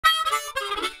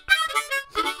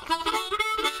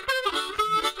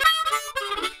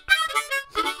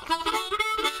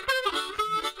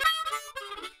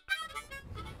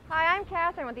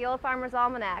Old Farmer's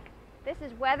Almanac. This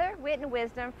is Weather, Wit, and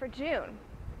Wisdom for June.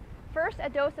 First, a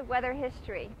dose of weather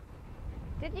history.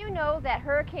 Did you know that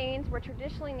hurricanes were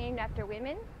traditionally named after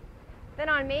women? Then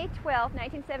on May 12,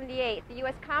 1978, the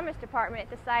U.S. Commerce Department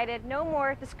decided no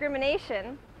more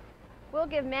discrimination. We'll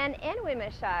give men and women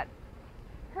a shot.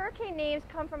 Hurricane names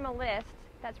come from a list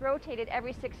that's rotated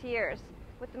every 6 years,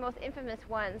 with the most infamous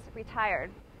ones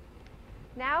retired.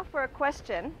 Now for a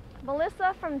question.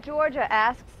 Melissa from Georgia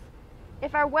asks,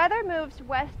 if our weather moves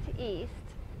west to east,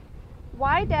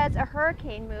 why does a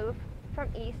hurricane move from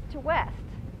east to west?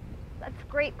 That's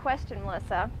a great question,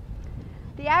 Melissa.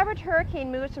 The average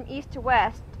hurricane moves from east to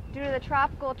west due to the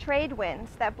tropical trade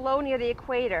winds that blow near the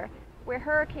equator, where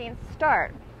hurricanes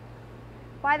start.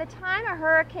 By the time a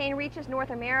hurricane reaches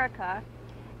North America,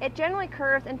 it generally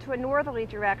curves into a northerly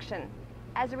direction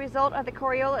as a result of the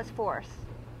Coriolis force,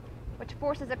 which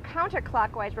forces a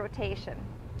counterclockwise rotation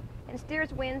and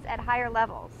steers winds at higher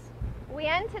levels. We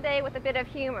end today with a bit of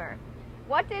humor.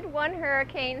 What did one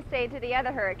hurricane say to the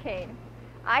other hurricane?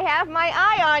 I have my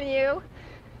eye on you.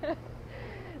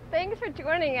 Thanks for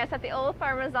joining us at the Old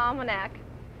Farmer's Almanac.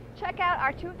 Check out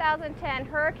our 2010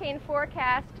 hurricane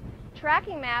forecast,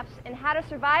 tracking maps, and how to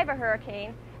survive a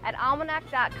hurricane at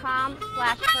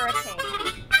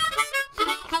almanac.com/hurricane.